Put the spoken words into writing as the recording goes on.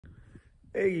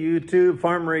Hey YouTube,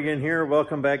 Farmer again here.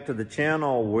 Welcome back to the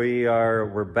channel.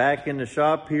 We're back in the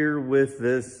shop here with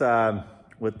this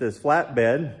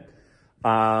flatbed.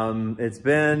 It's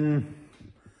been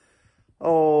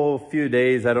a few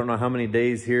days. I don't know how many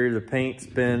days here. The paint's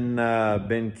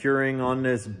been curing on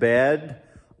this bed.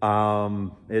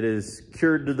 It is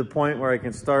cured to the point where I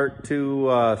can start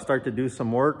to do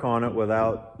some work on it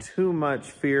without too much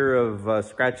fear of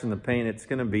scratching the paint. It's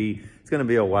gonna be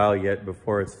a while yet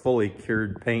before it's fully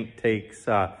cured. Paint takes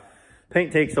a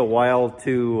while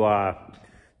to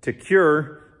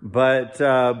cure, but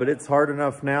it's hard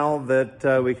enough now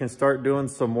that we can start doing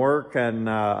some work. And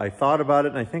I thought about it,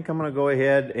 and I think I'm gonna go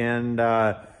ahead and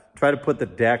try to put the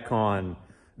deck on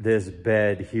this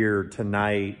bed here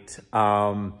tonight.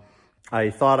 I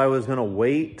thought I was gonna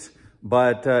wait,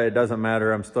 but it doesn't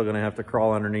matter. I'm still gonna have to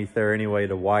crawl underneath there anyway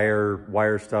to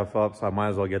wire stuff up, so I might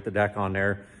as well get the deck on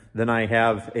there. Then I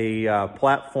have a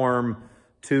platform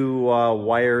to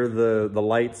wire the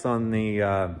lights on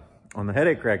the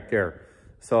headache rack there.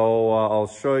 So I'll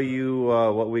show you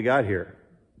what we got here.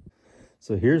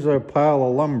 So here's our pile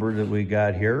of lumber that we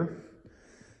got here.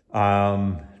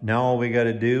 Now all we got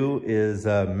to do is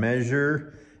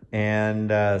measure and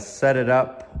set it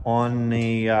up on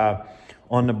the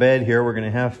bed here. We're going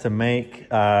to have to make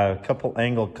a couple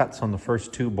angle cuts on the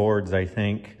first two boards, I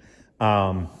think,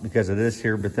 because of this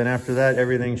here. But then after that,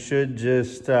 everything should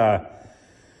just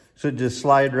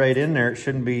slide right in there. It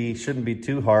shouldn't be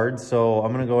too hard. So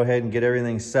I'm going to go ahead and get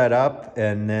everything set up,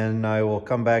 and then I will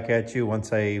come back at you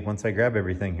once I grab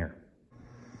everything here.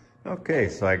 Okay,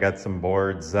 so I got some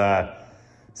boards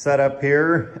set up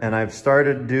here, and I've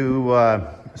started to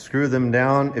screw them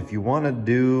down. If you want to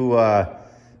do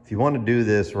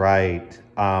this right,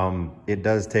 it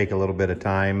does take a little bit of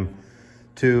time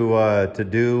to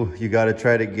do. You got to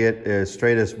try to get as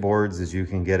straightest boards as you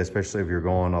can get, especially if you're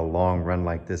going a long run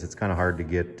like this. It's kind of hard to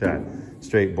get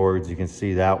straight boards. You can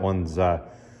see that one's a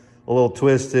little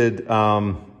twisted.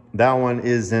 That one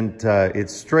isn't,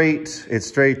 it's straight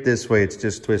this way, it's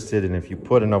just twisted, and if you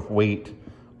put enough weight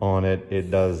on it, it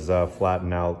does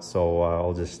flatten out. So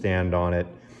I'll just stand on it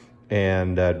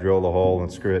and drill the hole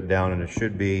and screw it down, and it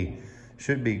should be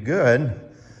good.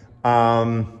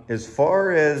 As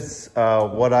far as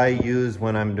what I use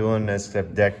when I'm doing this,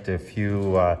 I've decked a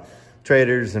few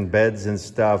traders and beds and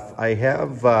stuff. I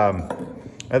have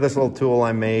this little tool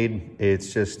I made.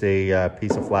 It's just a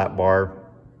piece of flat bar.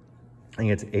 I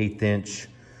think it's 8-inch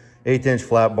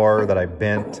flat bar that I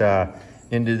bent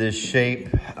into this shape,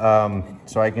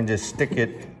 so I can just stick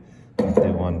it.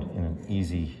 Do one in an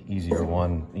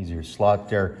easier slot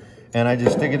there, and I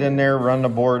just stick it in there, run the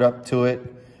board up to it,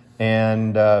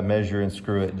 and measure and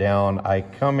screw it down. I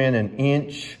come in an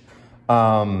inch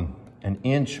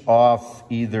off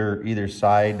either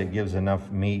side. That gives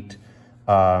enough meat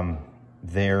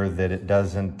there that it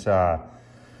doesn't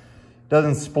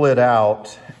split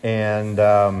out, and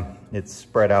it's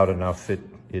spread out enough. It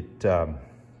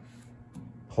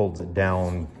holds it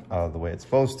down the way it's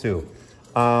supposed to.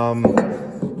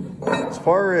 As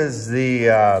far as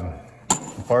the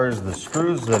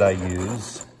screws that I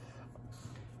use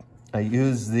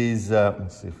these.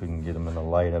 Let's see if we can get them in the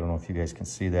light. I don't know if you guys can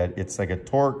see that. It's like a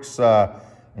Torx. I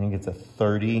think it's a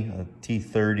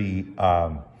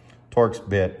T800 Torx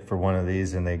bit for one of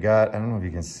these, and they got, I don't know if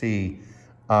you can see,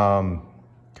 kind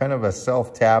of a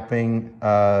self-tapping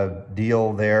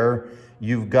deal there.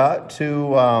 You've got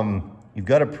to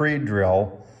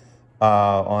pre-drill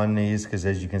on these, because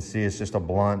as you can see, it's just a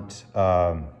blunt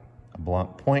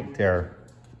point there,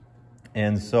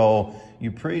 and so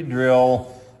you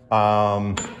pre-drill.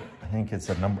 I think it's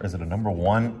a number. Is it a number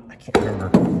one? I can't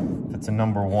remember if it's a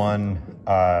number one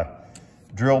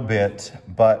drill bit,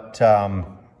 but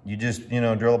you just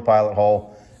drill a pilot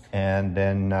hole, and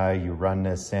then you run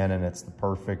this in, and it's the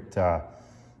perfect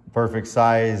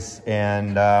size.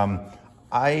 And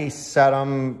I set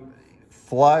them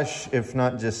flush, if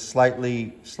not just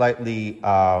slightly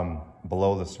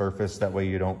below the surface. That way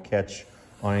you don't catch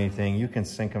on anything. You can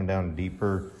sink them down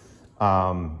deeper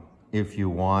if you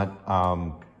want.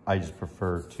 I just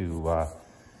prefer to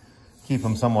keep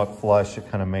them somewhat flush. It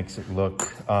kind of makes it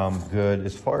look good.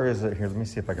 As far as here, let me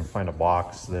see if I can find a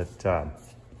box that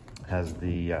has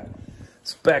the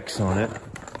specs on it.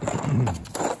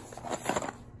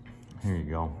 Here you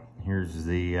go. Here's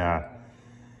the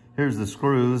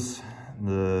screws,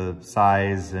 the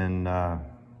size, and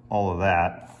all of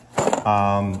that.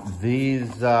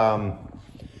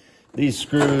 These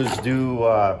screws do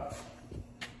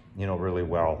really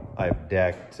well. I've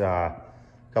decked a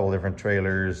couple different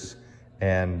trailers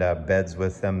and beds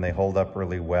with them. They hold up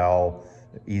really well,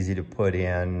 easy to put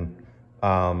in.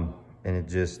 and it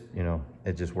just, you know,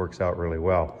 it just works out really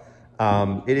well.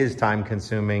 It is time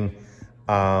consuming.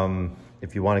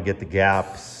 If you want to get the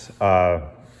gaps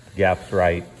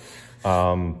right.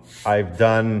 I've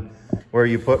done where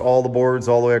you put all the boards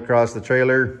all the way across the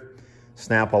trailer,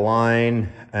 snap a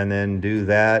line, and then do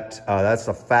that. That's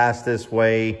the fastest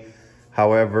way.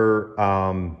 However,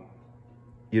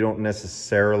 you don't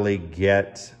necessarily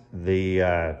get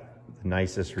the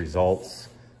nicest results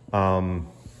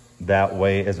that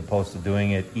way, as opposed to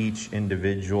doing it each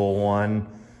individual one.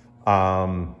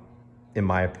 In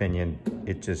my opinion,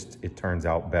 it turns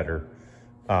out better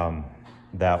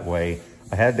that way.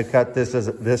 I had to cut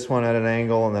this one at an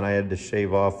angle, and then I had to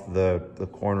shave off the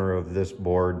corner of this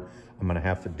board. I'm gonna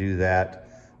have to do that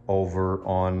over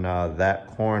on that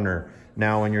corner.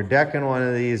 Now, when you're decking one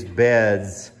of these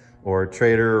beds or a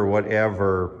trailer or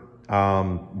whatever,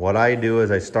 what I do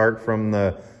is I start from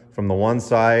the one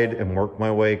side and work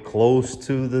my way close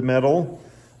to the metal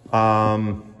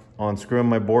on screwing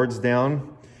my boards down.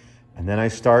 And then I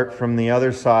start from the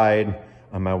other side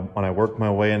when I work my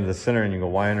way into the center. And you go,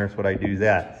 why on earth would I do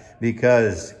that?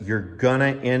 Because you're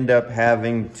gonna end up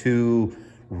having to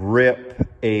rip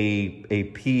a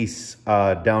piece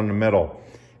down the middle.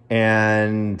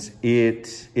 And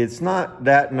it's not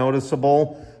that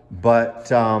noticeable,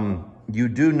 but you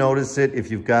do notice it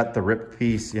if you've got the ripped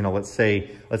piece. You know, let's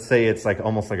say it's like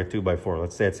almost like a 2x4.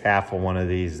 Let's say it's half of one of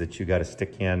these that you got to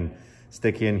stick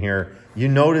in here. You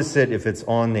notice it if it's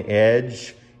on the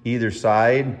edge either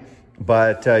side,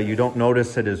 but you don't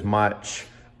notice it as much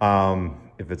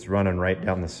if it's running right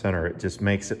down the center. It just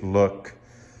makes it look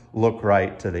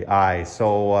right to the eye.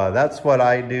 So that's what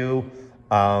I do.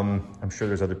 I'm sure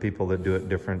there's other people that do it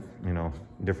different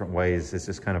ways. It's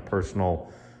just kind of personal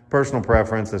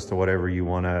preference as to whatever you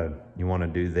wanna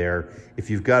do there. If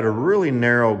you've got a really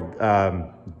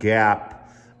narrow gap,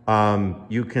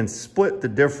 you can split the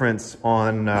difference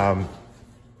on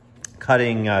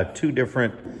cutting two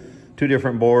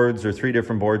different boards or 3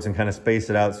 different boards and kind of space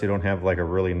it out so you don't have like a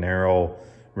really narrow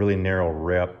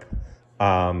rip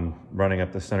running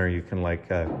up the center. You can like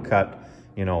cut,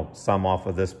 you know, some off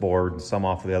of this board, some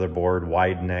off of the other board,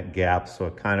 widen that gap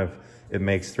so it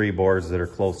makes 3 boards that are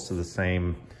close to the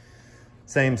same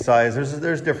size.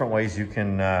 There's different ways you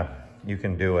can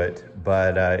do it,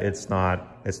 but it's not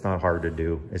hard to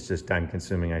do. It's just time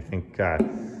consuming. I think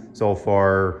so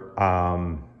far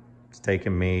it's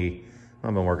taken me,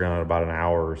 I've been working on it about an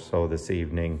hour or so this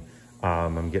evening.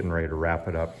 I'm getting ready to wrap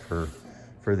it up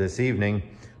for this evening,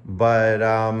 but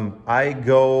I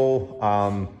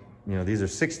go, you know, these are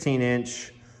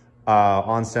 16-inch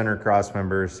on center cross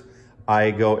members.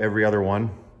 I go every other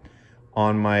one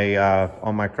on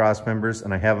my cross members,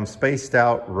 and I have them spaced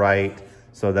out right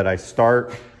so that I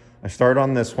start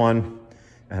on this one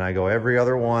and I go every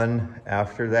other one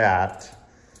after that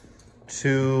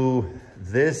to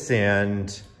this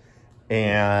end,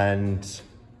 and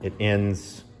it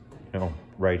ends, you know,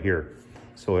 right here.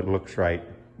 So it looks right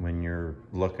when you're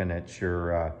looking at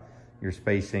your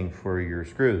spacing for your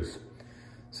screws.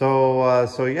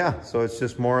 So yeah, so it's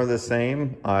just more of the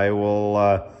same. I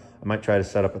might try to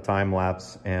set up a time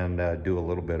lapse and do a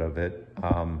little bit of it.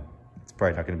 It's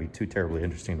probably not going to be too terribly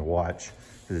interesting to watch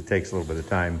because it takes a little bit of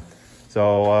time.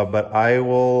 So, but I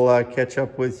will catch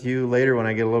up with you later when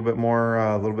I get a little bit more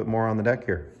on the deck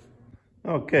here.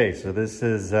 Okay, so this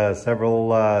is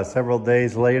several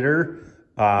days later.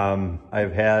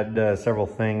 I've had several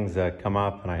things come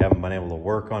up, and I haven't been able to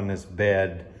work on this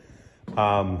bed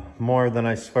more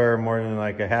than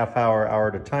like a half hour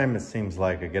at a time. It seems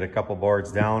like I get a couple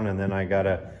boards down, and then I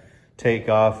gotta take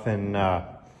off and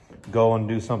go and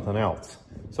do something else.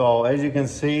 So as you can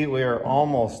see, we are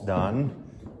almost done.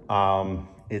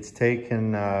 It's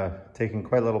taken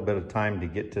quite a little bit of time to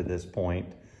get to this point,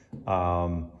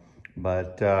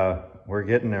 but we're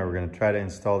getting there. We're going to try to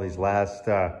install these last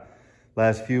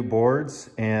few boards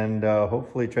and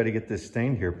hopefully try to get this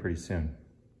stained here pretty soon.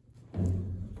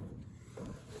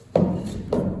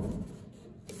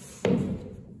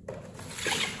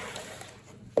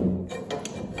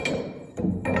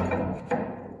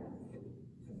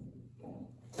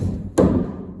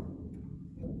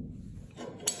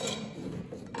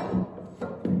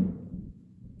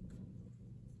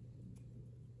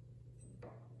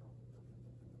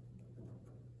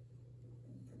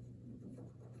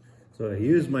 So I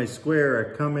use my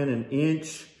square. I come in an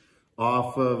inch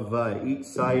off of each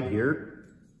side here.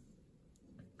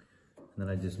 And then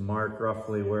I just mark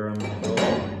roughly where I'm going to go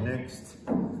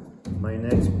for my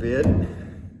next bit.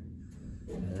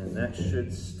 And that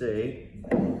should stay.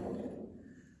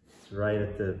 It's right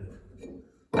at the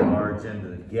large end of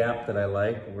the gap that I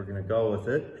like. We're going to go with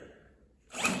it.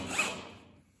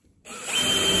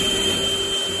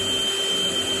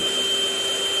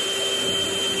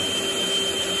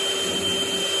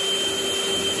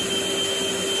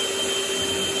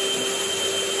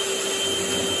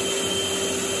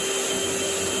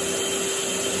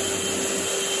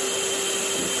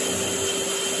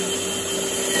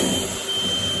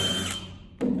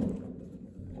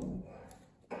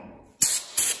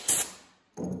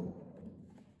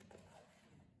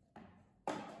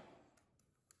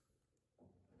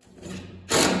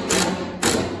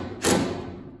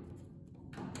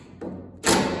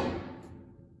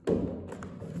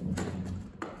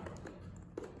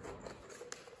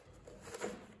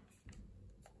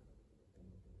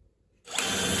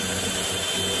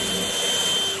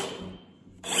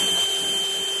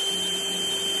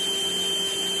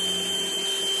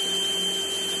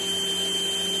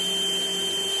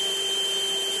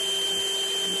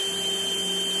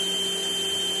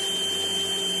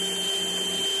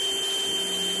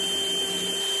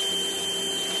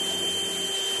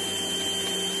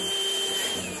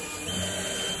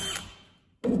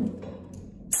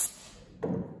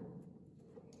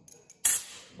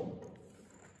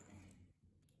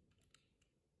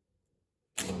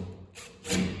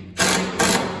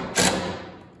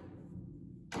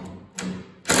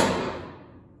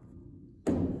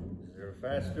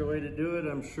 Faster way to do it,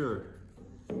 I'm sure.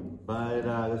 But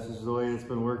this is the way it's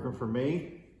been working for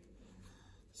me.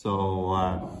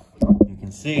 So you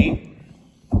can see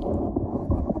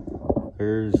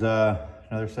there's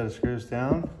another set of screws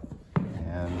down,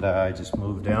 and I just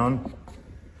move down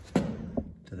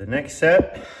to the next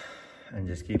set and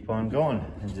just keep on going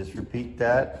and just repeat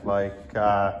that like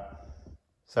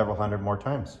several hundred more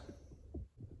times.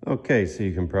 Okay, so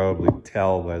you can probably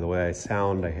tell by the way I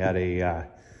sound, I had a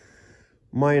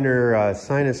minor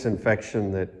sinus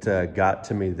infection that got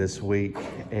to me this week,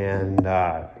 and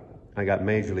I got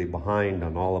majorly behind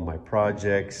on all of my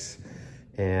projects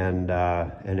and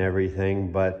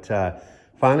everything, but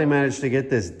finally managed to get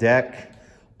this deck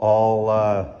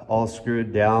all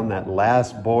screwed down. That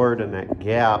last board and that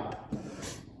gap,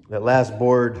 that last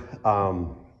board,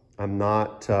 I'm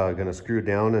not gonna screw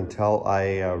down until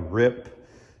I rip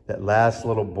that last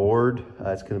little board.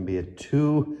 It's gonna be a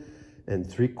 2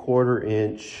 3/4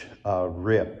 inch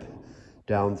rip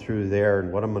down through there.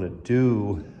 And what I'm gonna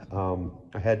do,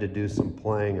 I had to do some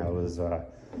playing. I was, I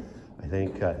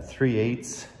think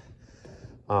 3/8,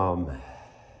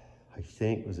 I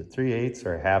think, was it 3/8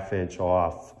 or a 1/2 inch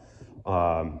off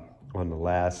on the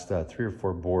last 3 or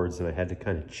 4 boards, and I had to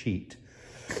kind of cheat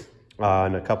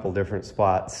in a couple different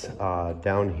spots.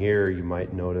 Down here, you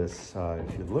might notice,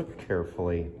 if you look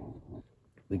carefully,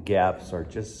 the gaps are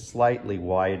just slightly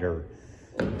wider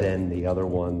than the other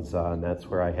ones, and that's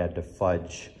where I had to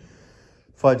fudge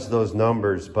those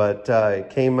numbers. But it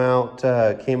came out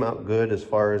good as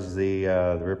far as the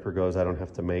ripper goes. I don't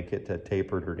have to make it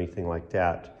tapered or anything like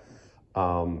that.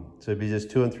 So it'd be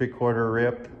just 2 3/4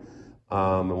 rip.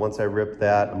 And once I rip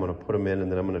that, I'm gonna put them in,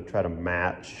 and then I'm gonna try to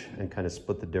match and kind of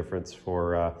split the difference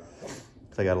for,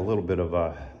 'cause I got a little bit of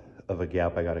a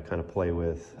gap I gotta kind of play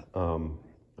with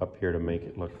up here to make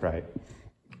it look right.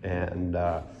 And,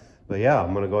 but yeah,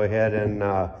 I'm gonna go ahead and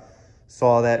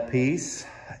saw that piece,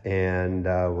 and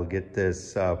we'll get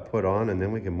this put on, and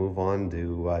then we can move on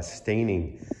to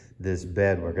staining this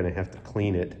bed. We're gonna have to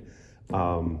clean it.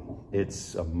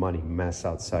 It's a muddy mess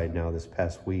outside now. This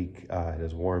past week it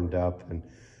has warmed up and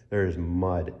there's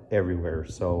mud everywhere.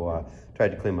 So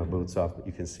tried to clean my boots off, but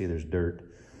you can see there's dirt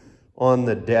on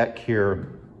the deck here.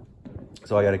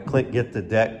 So I got to get the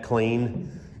deck clean,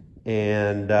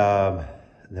 and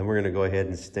then we're going to go ahead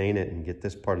and stain it and get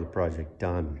this part of the project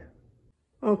done.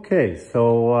 Okay,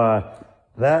 so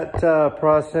that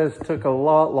process took a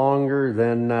lot longer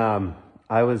than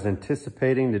I was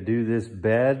anticipating to do this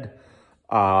bed.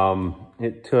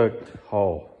 It took,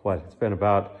 it's been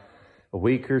about a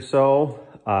week or so.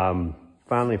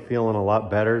 Finally feeling a lot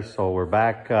better, so we're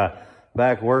back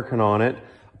working on it.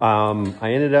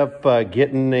 I ended up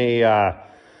getting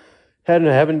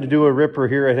having to do a ripper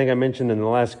here. I think I mentioned in the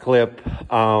last clip,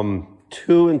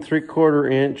 2 3/4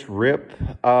 inch rip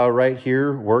right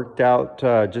here worked out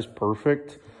just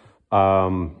perfect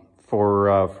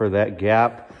for that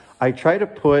gap. I try to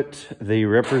put the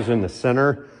rippers in the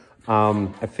center.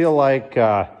 I feel like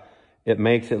it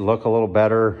makes it look a little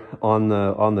better on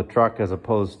the truck as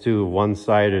opposed to one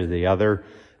side or the other.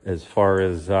 As far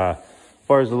as the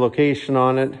location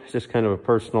on it, it's just kind of a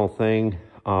personal thing.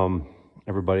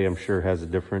 Everybody, I'm sure, has a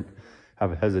different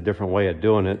way of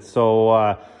doing it.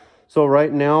 So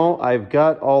right now I've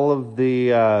got all of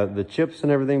the chips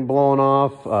and everything blown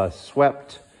off,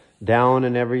 swept down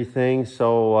and everything.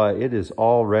 So it is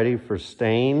all ready for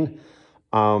stain.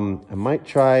 I might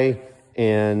try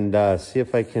and see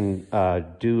if I can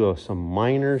do some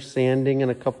minor sanding in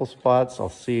a couple spots. I'll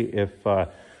see if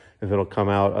it'll come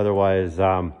out. Otherwise,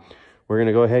 we're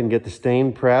gonna go ahead and get the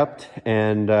stain prepped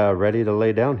and ready to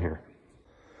lay down here.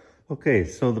 Okay,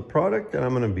 so the product that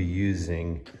I'm gonna be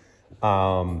using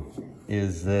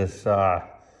is this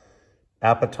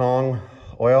Apatong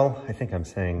oil. I think I'm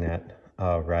saying that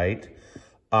right.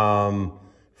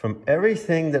 From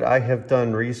everything that I have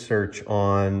done research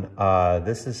on,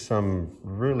 this is some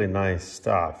really nice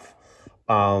stuff.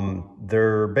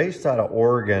 They're based out of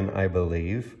Oregon, I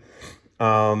believe.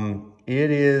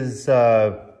 It is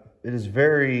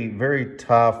very, very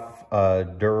tough,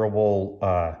 durable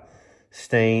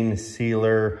stain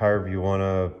sealer, however you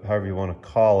wanna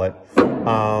call it.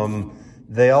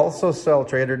 They also sell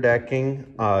trader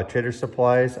decking, trader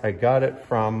supplies. I got it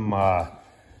from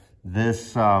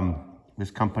this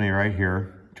company right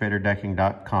here,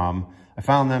 traderdecking.com. I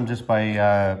found them just by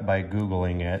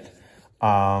Googling it.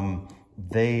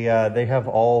 They have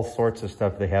all sorts of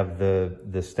stuff. They have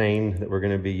the stain that we're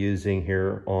going to be using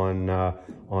here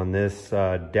on this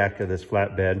deck of this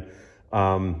flatbed.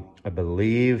 I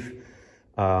believe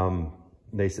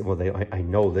they said, well, I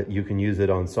know that you can use it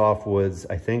on softwoods.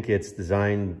 I think it's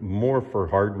designed more for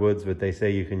hardwoods, but they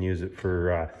say you can use it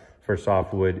for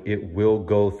softwood. It will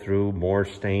go through more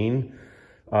stain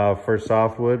for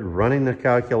softwood. Running the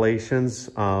calculations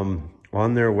on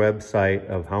their website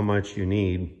of how much you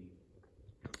need,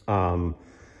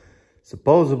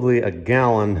 supposedly a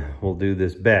gallon will do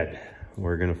this bed.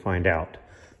 We're gonna find out.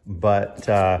 But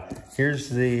here's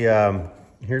the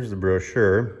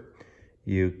brochure.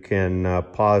 You can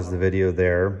pause the video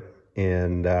there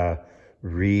and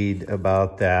read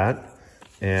about that.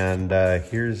 And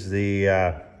here's the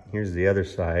other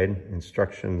side,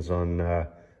 instructions on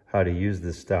how to use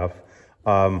this stuff.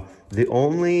 The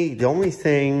only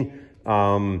thing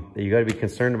that you got to be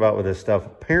concerned about with this stuff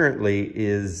apparently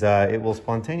is it will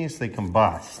spontaneously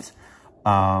combust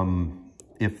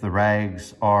if the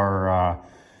rags are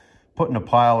put in a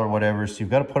pile or whatever. So you've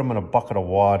got to put them in a bucket of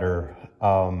water.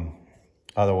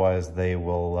 Otherwise, they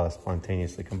will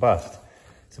spontaneously combust,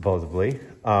 supposedly.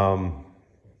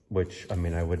 Which, I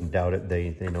mean, I wouldn't doubt it.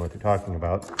 They know what they're talking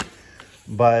about.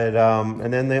 But,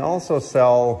 and then they also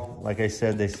sell, like I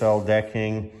said, they sell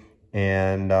decking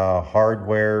and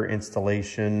hardware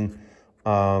installation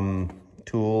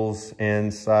tools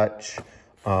and such.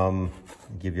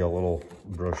 Give you a little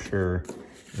brochure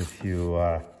if you,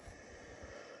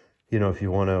 you know, if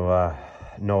you want to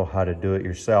know how to do it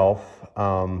yourself.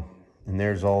 And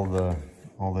there's all the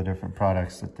different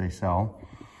products that they sell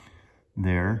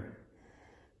there.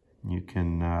 You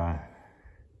can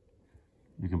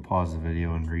pause the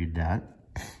video and read that.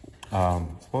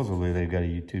 Supposedly they've got a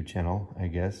YouTube channel, I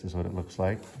guess, is what it looks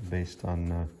like based on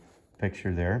the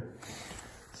picture there.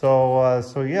 So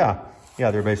yeah,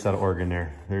 they're based out of Oregon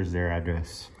there. There's their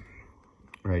address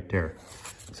right there.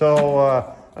 So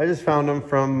I just found them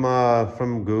from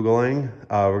Googling.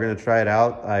 We're gonna try it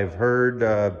out. I've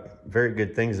heard very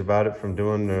good things about it from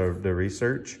doing the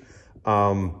research.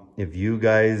 If you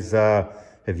guys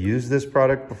have used this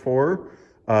product before,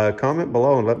 comment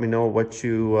below and let me know what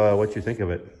you think of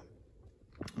it.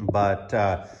 But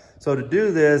so to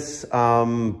do this,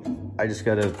 I just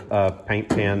got a paint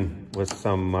pan with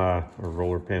some or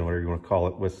roller pan, whatever you want to call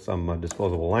it, with some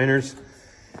disposable liners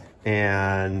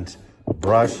and a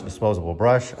brush, disposable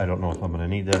brush. I don't know if I'm going to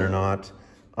need that or not.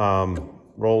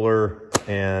 Roller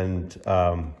and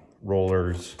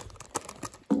rollers,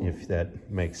 if that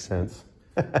makes sense.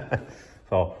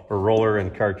 So, or roller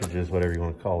and cartridges, whatever you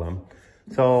want to call them.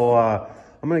 So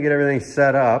I'm gonna get everything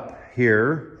set up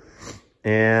here,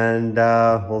 and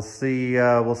we'll see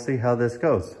how this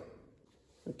goes.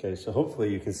 Okay, so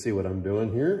hopefully you can see what I'm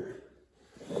doing here.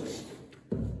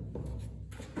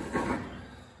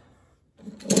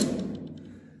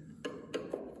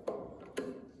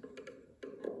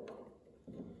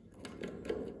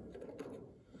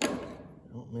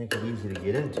 Don't make it easy to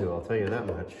get into, I'll tell you that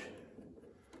much.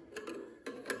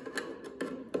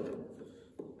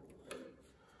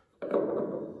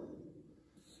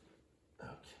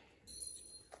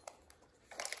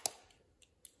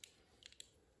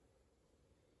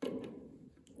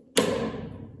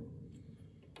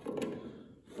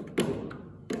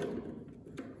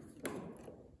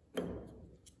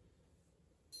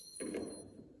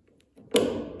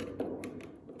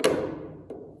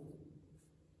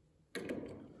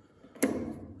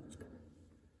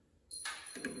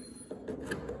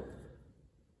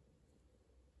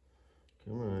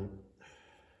 Come on.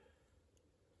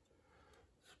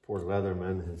 This poor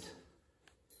Leatherman has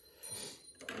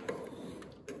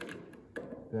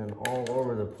been all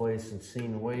over the place and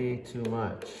seen way too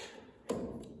much.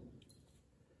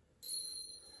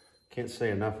 Can't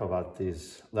say enough about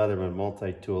these Leatherman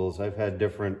multi-tools. I've had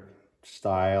different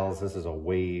styles. This is a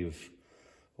Wave,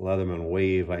 Leatherman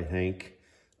Wave, I think.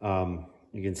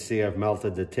 You can see I've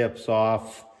melted the tips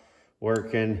off,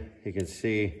 working. You can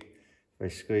see if I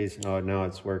squeeze, oh, now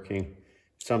it's working.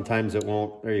 Sometimes it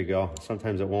won't, there you go.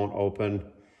 Sometimes it won't open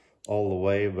all the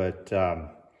way, but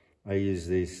I use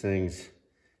these things.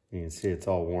 You can see it's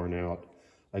all worn out.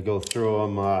 I go through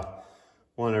them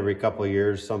one every couple of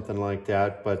years, something like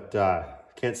that, but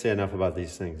can't say enough about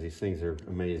these things. These things are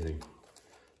amazing.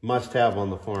 Must have on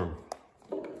the farm.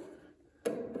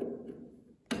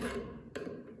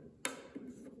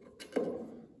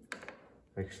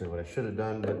 Actually, what I should have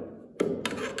done, but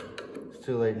it's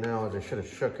too late now, is I should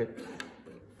have shook it.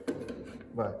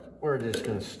 But we're just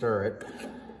gonna stir it.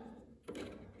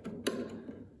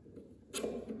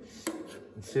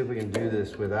 Let's see if we can do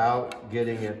this without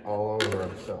getting it all over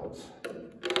ourselves.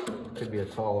 Could be a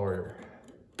tall order.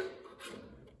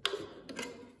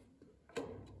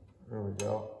 There we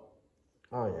go.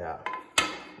 Oh yeah,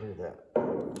 look at that.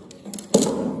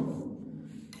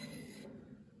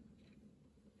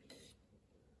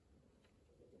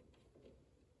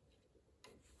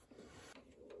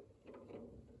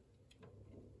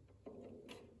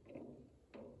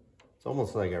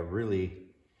 almost like a really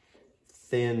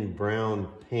thin brown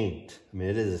paint. I mean,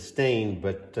 it is a stain,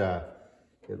 but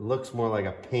it looks more like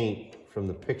a paint from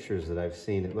the pictures that I've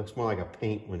seen. It looks more like a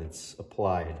paint when it's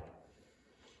applied.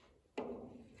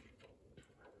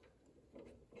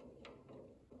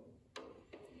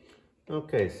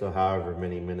 Okay, so however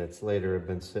many minutes later, I've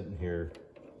been sitting here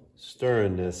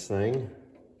stirring this thing.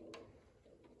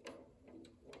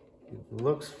 It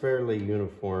looks fairly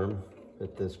uniform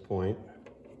at this point.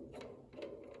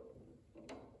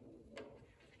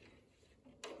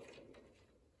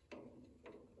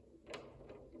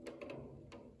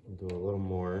 Do a little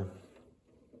more.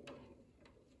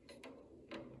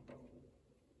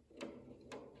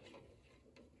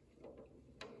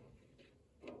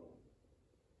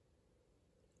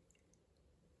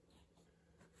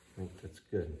 I think that's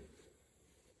good.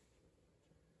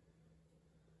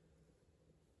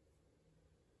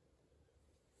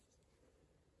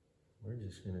 We're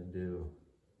just going to do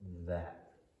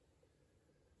that,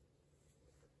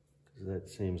 because that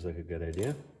seems like a good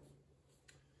idea.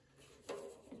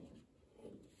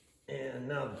 And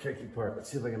now the tricky part. Let's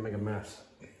see if I can make a mess.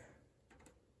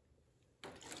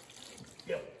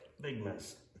 Yep, big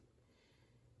mess.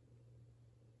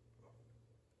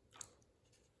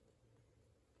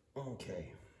 Okay.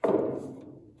 At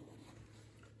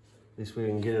least we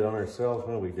can get it on ourselves.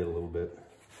 Well, we did a little bit.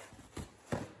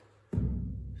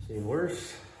 Seen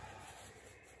worse.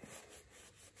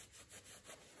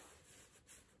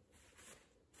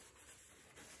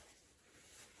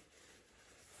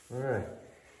 All right.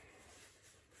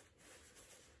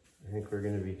 I think we're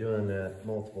going to be doing that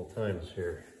multiple times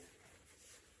here.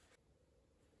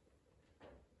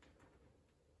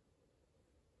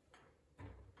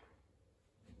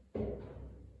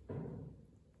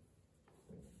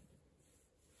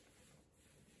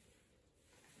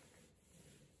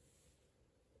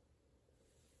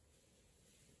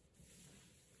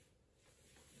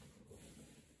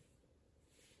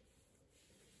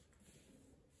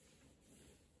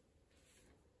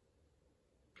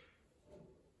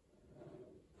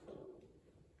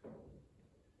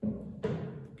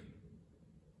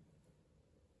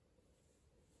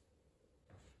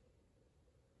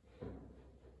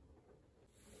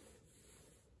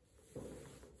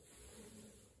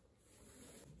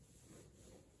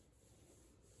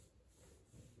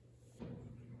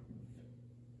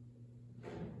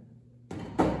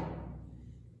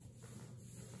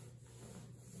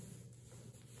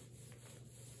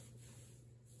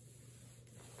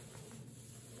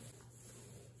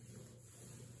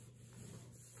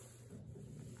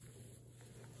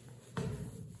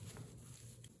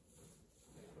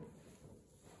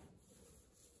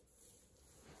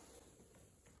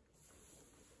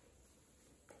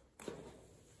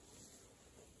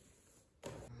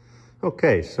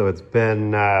 Okay, so it's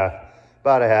been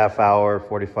about a half hour,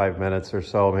 45 minutes or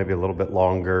so, maybe a little bit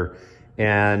longer.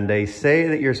 And they say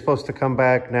that you're supposed to come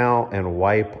back now and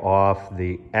wipe off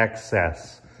the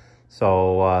excess.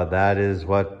 So that is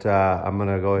what I'm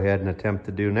gonna go ahead and attempt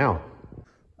to do now.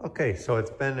 Okay, so it's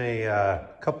been a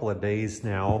couple of days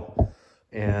now,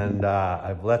 and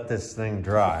I've let this thing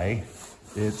dry.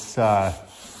 It's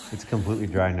completely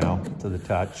dry now to the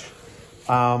touch.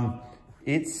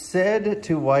 It said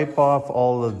to wipe off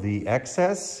all of the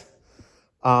excess.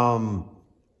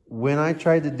 When I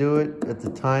tried to do it at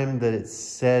the time that it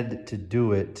said to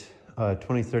do it,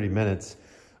 20, 30 minutes,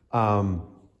 I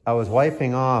was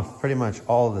wiping off pretty much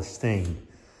all the stain.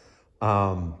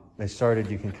 I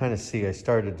started, you can kind of see, I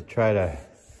started to try to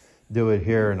do it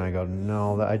here, and I go,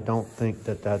 no, I don't think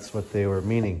that that's what they were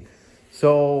meaning.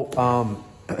 So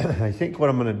I think what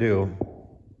I'm gonna do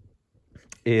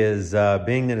is,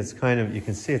 being that it's kind of, you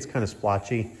can see it's kind of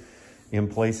splotchy in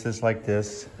places like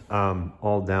this,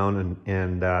 all down,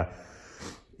 and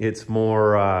it's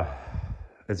more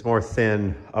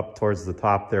thin up towards the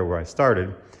top there where I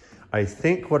started. I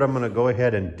think what I'm gonna go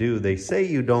ahead and do, they say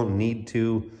you don't need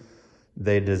to.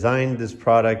 They designed this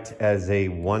product as a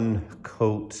one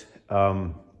coat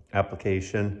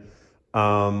application.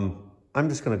 I'm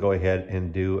just gonna go ahead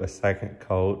and do a second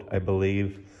coat, I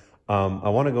believe. I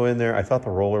wanna go in there. I thought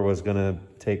the roller was gonna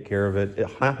take care of it.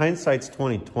 Hindsight's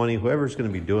 20/20. Whoever's gonna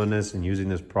be doing this and using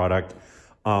this product,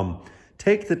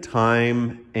 take the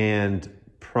time and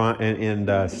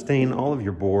stain all of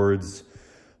your boards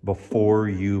before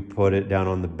you put it down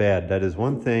on the bed. That is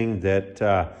one thing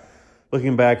that,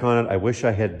 looking back on it, I wish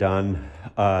I had done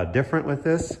different with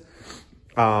this.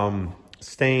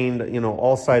 Stained, you know,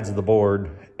 all sides of the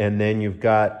board, and then you've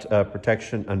got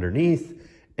protection underneath,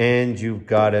 and you've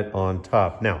got it on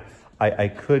top. Now, I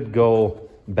could go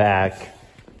back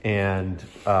and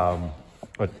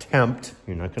attempt,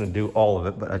 you're not going to do all of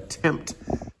it, but attempt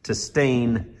to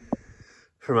stain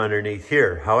from underneath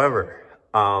here. However,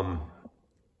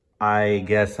 I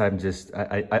guess I'm just,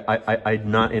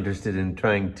 I'm not interested in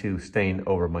trying to stain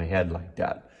over my head like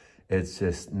that. It's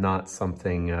just not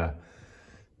something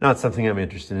I'm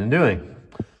interested in doing.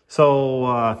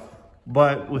 So,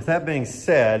 but with that being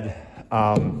said,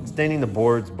 staining the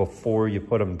boards before you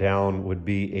put them down would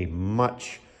be a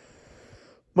much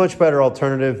better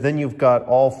alternative. Then you've got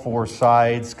all four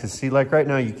sides, because see, like right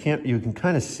now, you can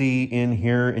kind of see in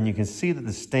here, and you can see that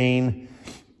the stain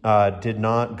did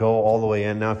not go all the way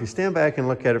in. Now, if you stand back and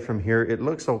look at it from here, it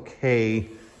looks okay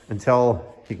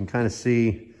until you can kind of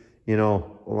see, you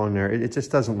know, along there. It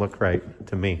just doesn't look right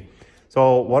to me.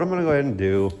 So what I'm going to go ahead and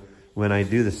do when I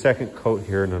do the second coat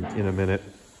here in a minute,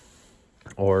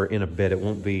 or in a bit, it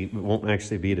won't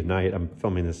actually be tonight. I'm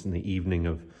filming this in the evening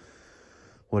of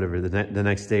whatever, the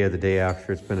next day or the day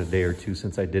after. It's been a day or two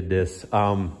since I did this.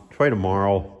 Try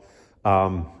tomorrow,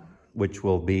 which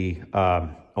will be a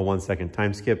 1 second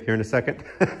time skip here in a second.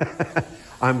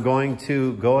 I'm going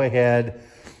to go ahead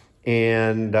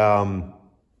and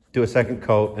do a second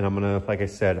coat, and I'm gonna, like I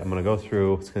said, I'm gonna go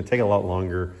through, it's gonna take a lot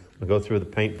longer. I'm gonna go through the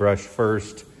paintbrush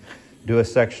first, do a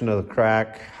section of the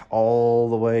crack all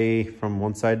the way from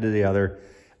one side to the other,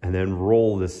 and then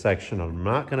roll this section. I'm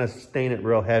not gonna stain it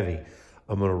real heavy.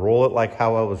 I'm gonna roll it like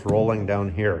how I was rolling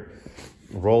down here.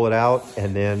 Roll it out,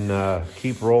 and then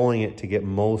keep rolling it to get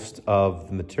most of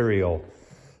the material,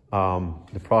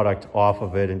 the product off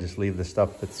of it, and just leave the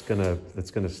stuff that's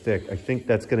gonna stick. I think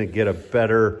that's gonna get a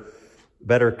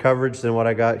better coverage than what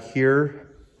I got here,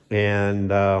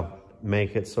 and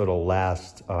make it so it'll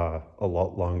last a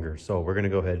lot longer. So we're gonna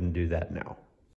go ahead and do that now.